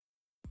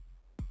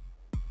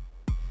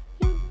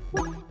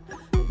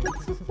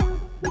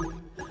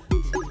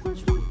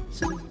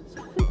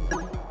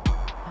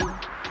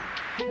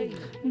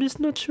just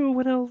not sure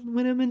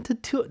when I'm into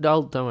tour.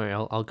 Don't worry,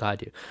 I'll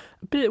guide you.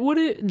 But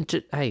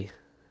hey,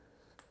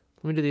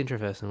 let me do the intro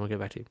first, and we'll get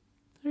back to you.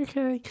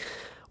 Okay,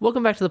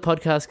 welcome back to the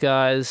podcast,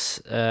 guys.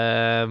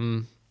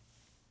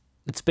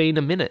 It's been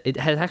a minute. It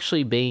has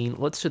actually been.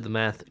 Let's do the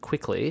math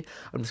quickly.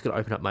 I'm just going to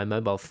open up my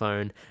mobile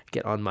phone,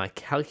 get on my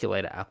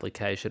calculator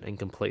application, and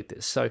complete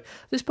this. So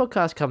this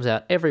podcast comes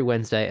out every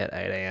Wednesday at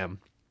 8 a.m.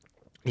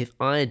 If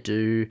I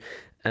do,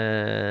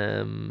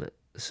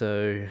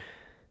 so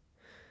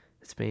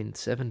it's been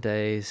 7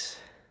 days.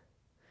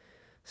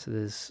 So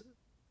there's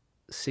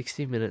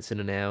 60 minutes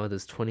in an hour.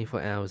 There's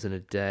 24 hours in a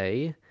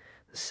day.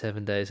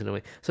 7 days in a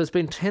week. So it's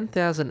been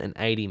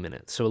 10,080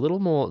 minutes. So a little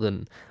more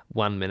than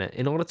 1 minute.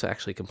 In order to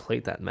actually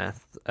complete that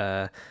math,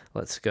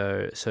 let's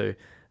go. So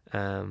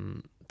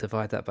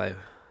divide that by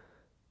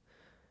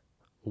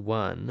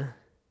 1.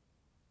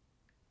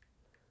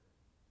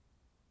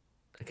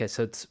 Okay,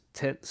 so it's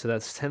 10. So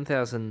that's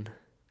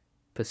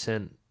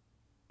 10,000%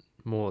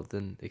 more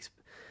than.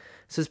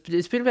 So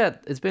it's been about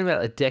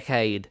a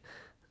decade.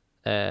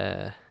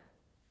 Well,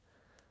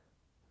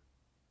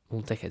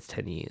 decade's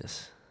 10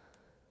 years.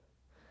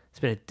 It's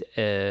been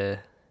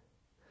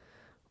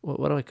what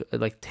do I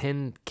like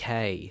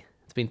 10K.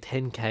 It's been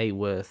 10K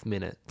worth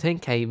minute.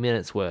 10K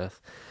minutes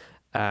worth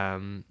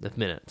of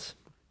minutes.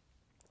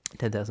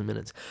 10,000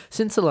 minutes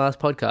since the last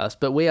podcast,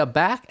 but we are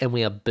back and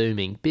we are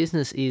booming.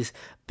 Business is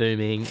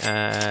booming.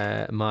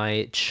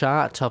 My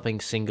chart-topping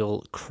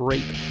single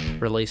 "Creep"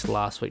 released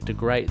last week to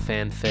great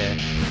fanfare.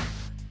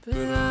 But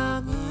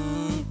I'm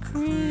a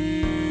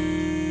creep.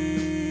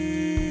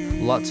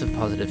 Lots of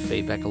positive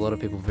feedback. A lot of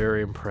people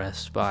very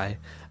impressed by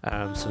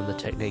some of the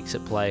techniques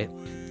at play.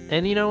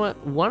 And you know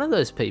what? One of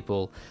those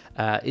people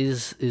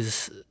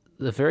is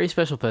a very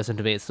special person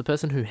to me. It's the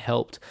person who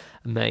helped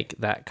make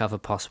that cover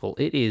possible.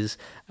 It is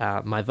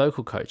my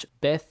vocal coach,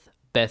 Beth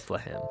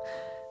Bethlehem.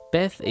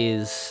 Beth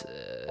is,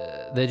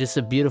 they're just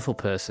a beautiful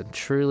person,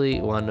 truly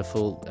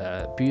wonderful,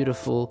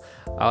 beautiful.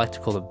 I like to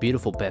call her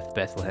Beautiful Beth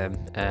Bethlehem,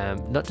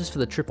 not just for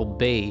the triple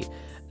B,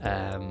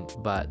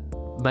 but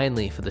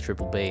mainly for the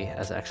triple B,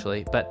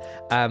 but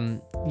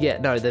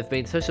they've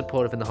been so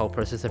supportive in the whole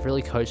process. They've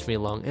really coached me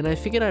along, and I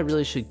figured I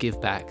really should give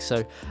back.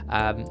 So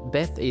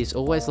Beth is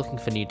always looking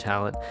for new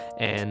talent,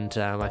 and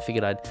I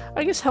figured I'd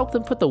help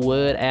them put the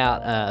word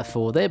out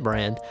for their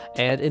brand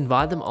and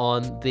invite them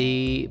on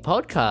the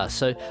podcast.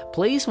 So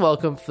please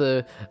welcome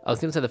I was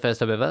going to say the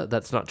first time ever.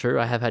 That's not true.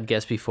 I have had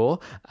guests before,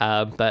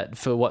 but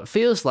for what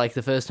feels like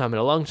the first time in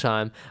a long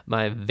time,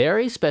 my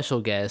very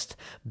special guest,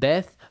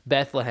 Beth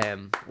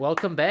Bethlehem.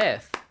 Welcome,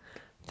 Beth.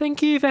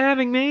 Thank you for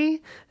having me.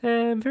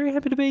 I'm very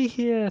happy to be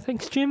here.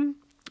 Thanks, Jim.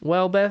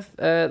 Well, Beth,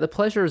 the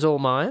pleasure is all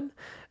mine.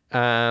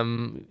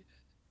 Sorry,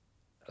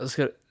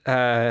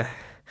 I'm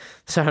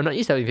not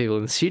used to having people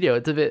in the studio.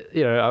 It's a bit,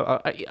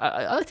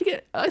 I like to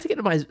get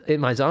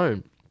in my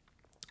zone,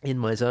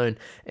 and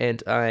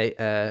I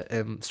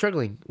am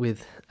struggling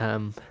with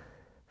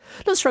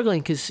not struggling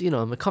because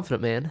I'm a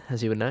confident man,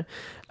 as you would know.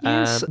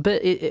 Yes.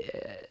 But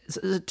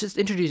just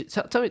introduce.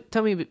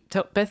 Tell me,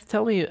 Beth.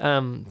 Tell me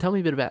a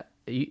bit about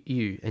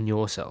you and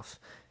yourself.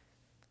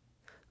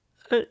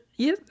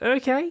 Yeah.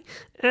 Okay.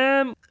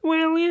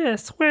 Well,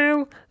 yes.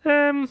 Well,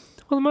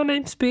 my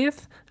name's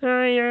Beth.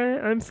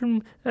 I'm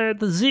from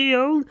the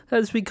Zeal,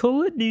 as we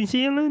call it, New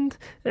Zealand.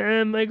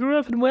 I grew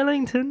up in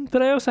Wellington,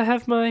 but I also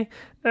have my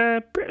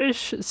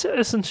British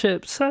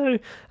citizenship, so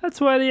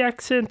that's why the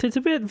accent is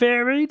a bit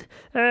varied.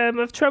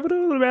 I've travelled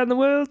all around the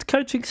world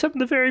coaching some of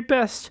the very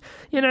best.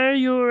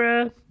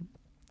 Your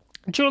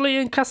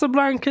Julian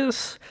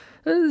Casablancas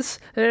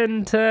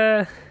and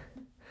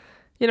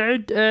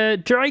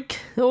Drake,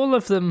 all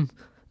of them.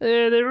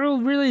 They're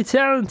all really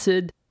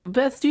talented.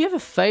 Beth, do you have a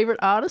favourite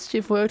artist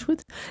you've worked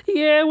with?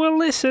 Yeah, well,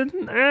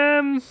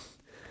 listen,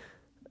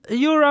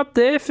 you're up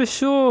there for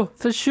sure,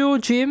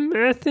 Jim.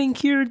 I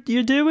think you're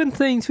doing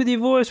things with your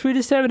voice we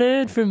just haven't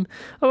heard from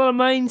a lot of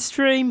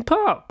mainstream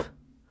pop.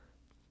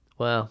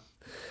 Well,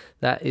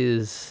 that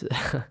is,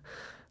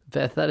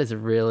 Beth, that is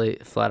really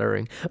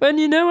flattering.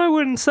 And I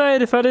wouldn't say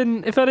it if I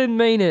didn't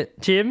mean it,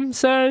 Jim.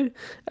 So,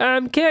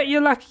 count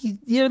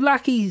your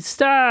lucky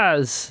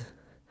stars.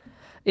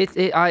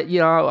 I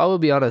will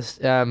be honest.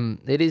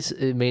 It is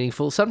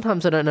meaningful.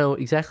 Sometimes I don't know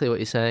exactly what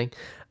you're saying.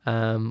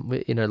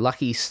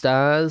 Lucky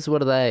stars.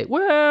 What are they?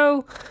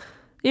 Well,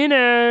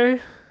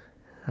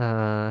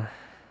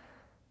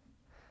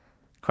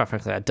 quite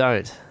frankly, I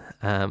don't.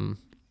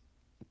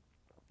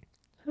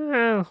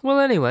 Well,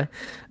 anyway.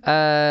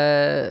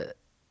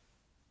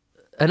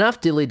 Enough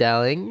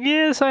dilly-dallying.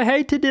 Yes, I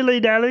hate to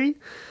dilly-dally.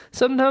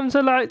 Sometimes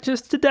I like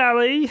just to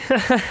dally.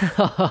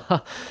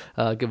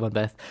 Good one,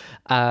 Beth.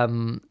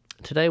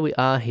 Today we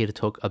are here to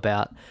talk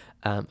about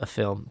a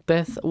film.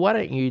 Beth, why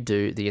don't you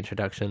do the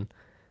introduction?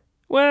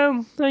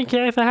 Well,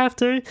 okay, if I have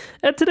to.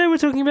 Today we're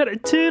talking about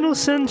Eternal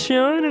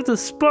Sunshine of the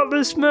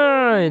Spotless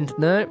Mind.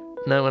 No,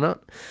 we're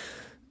not.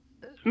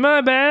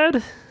 My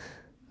bad.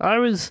 I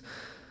was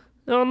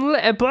on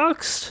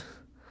Letterboxd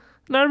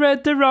and I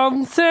read the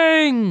wrong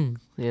thing.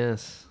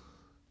 Yes.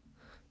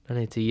 I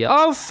need to yell.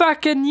 Oh,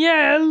 fucking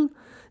yell!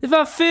 if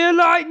I feel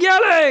like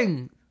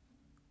yelling.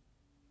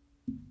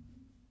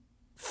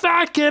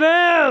 Fucking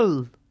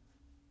hell!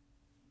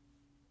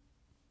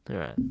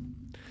 Alright.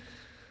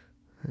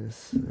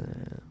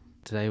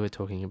 Today we're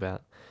talking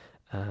about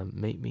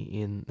Meet Me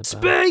in the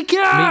Speak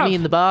up! Meet Me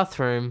in the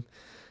Bathroom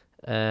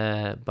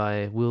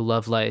by Will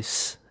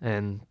Lovelace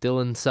and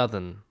Dylan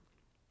Southern.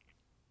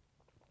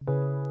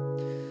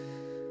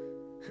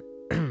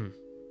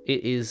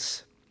 It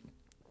is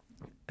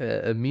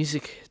a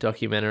music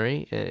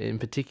documentary. In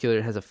particular,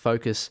 it has a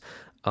focus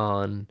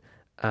on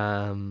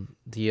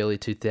the early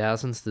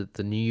 2000s,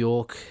 the New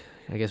York,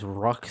 I guess,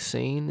 rock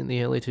scene in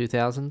the early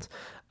 2000s,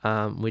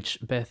 which,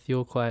 Beth,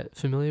 you're quite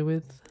familiar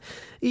with?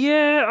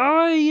 Yeah,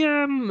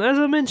 as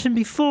I mentioned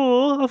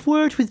before, I've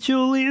worked with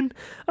Julian.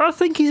 I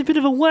think he's a bit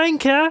of a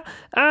wanker,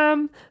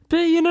 but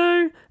you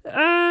know,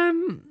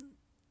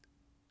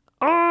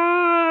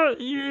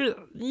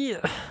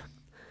 yeah.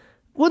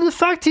 What the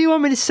fuck do you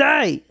want me to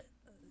say?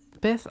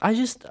 Beth, I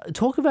just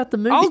talk about the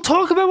movie. I'll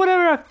talk about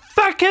whatever I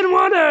fucking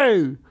want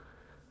to.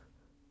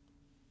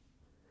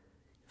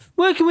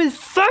 Working with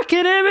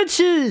fucking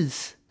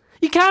amateurs.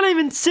 You can't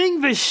even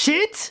sing for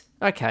shit.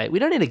 Okay, we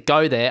don't need to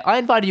go there. I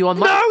invited you on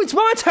my... No, it's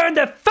my turn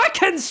to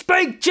fucking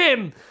speak,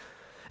 Jim.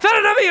 I've had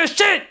enough of your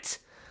shit.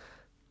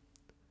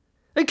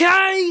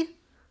 Okay?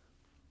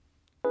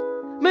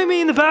 Meet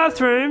Me in the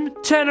Bathroom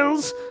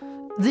channels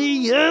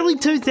the early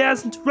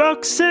 2000s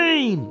rock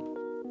scene.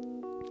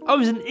 I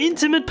was an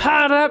intimate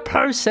part of that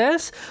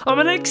process. I'm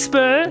an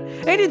expert,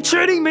 and you're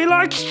treating me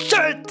like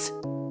shit.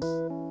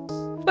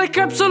 Like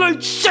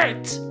absolute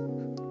shit.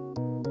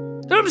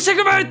 And I'm sick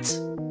of it.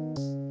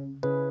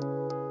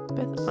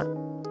 Beth,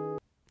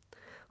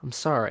 I'm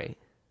sorry.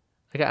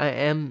 Okay, I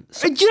am...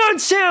 And you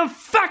don't sound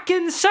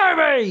fucking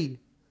sorry.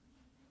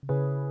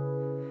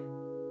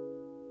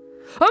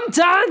 I'm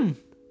done.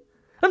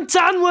 I'm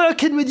done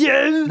working with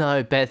you.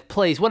 No, Beth,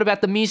 please. What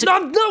about the music?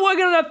 I'm not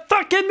working on a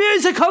fucking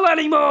musical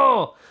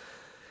anymore.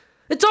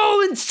 It's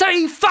all in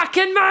C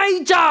fucking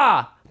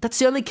major. That's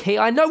the only key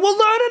I know. We'll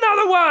learn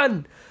another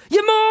one.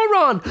 You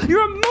moron.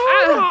 You're a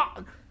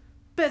moron.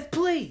 Beth,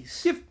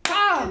 please. You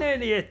fucking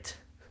idiot.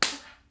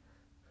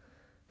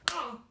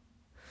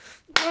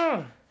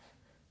 Stop.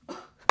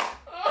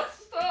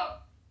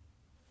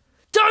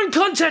 Don't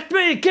contact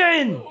me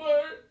again.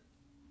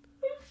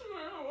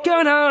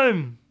 Going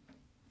home.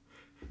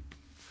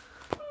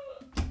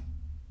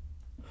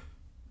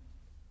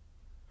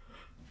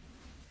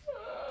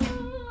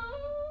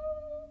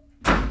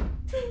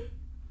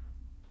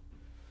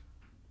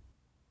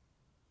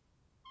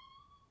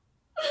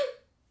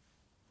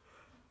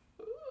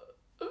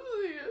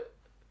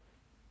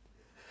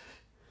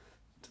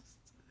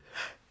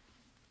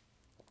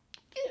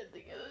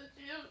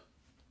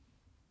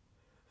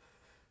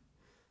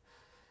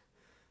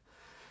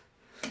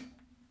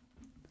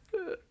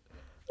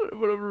 I don't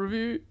want to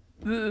review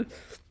the...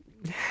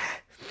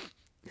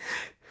 I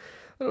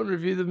don't want to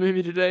review the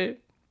movie today.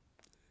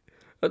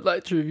 I'd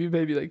like to review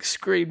maybe like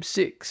Scream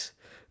 6,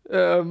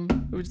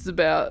 which is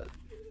about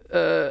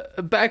a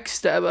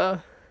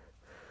backstabber.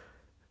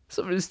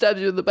 Someone who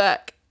stabs you in the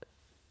back.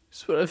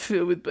 That's what I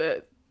feel with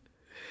Beth.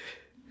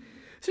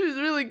 She was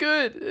really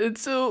good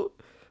until...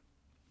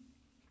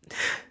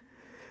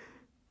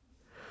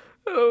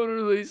 I don't want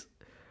to release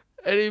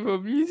any more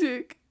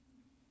music.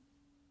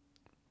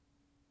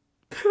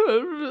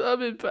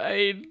 I'm in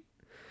pain.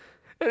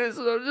 And it's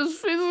not just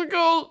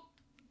physical.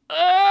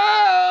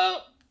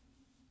 Ah!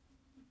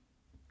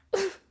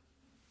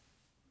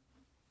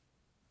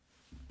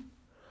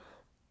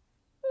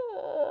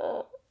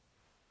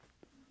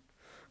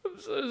 I'm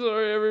so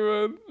sorry,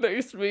 everyone.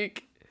 Next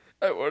week,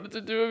 I wanted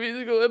to do a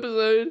musical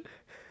episode.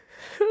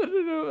 I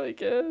don't know if I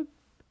can.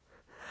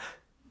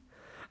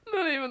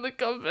 Not even the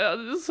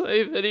compound is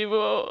safe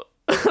anymore.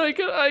 I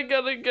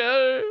gotta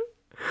go.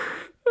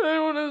 I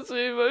want to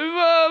see my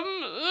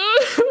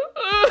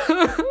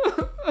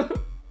mum.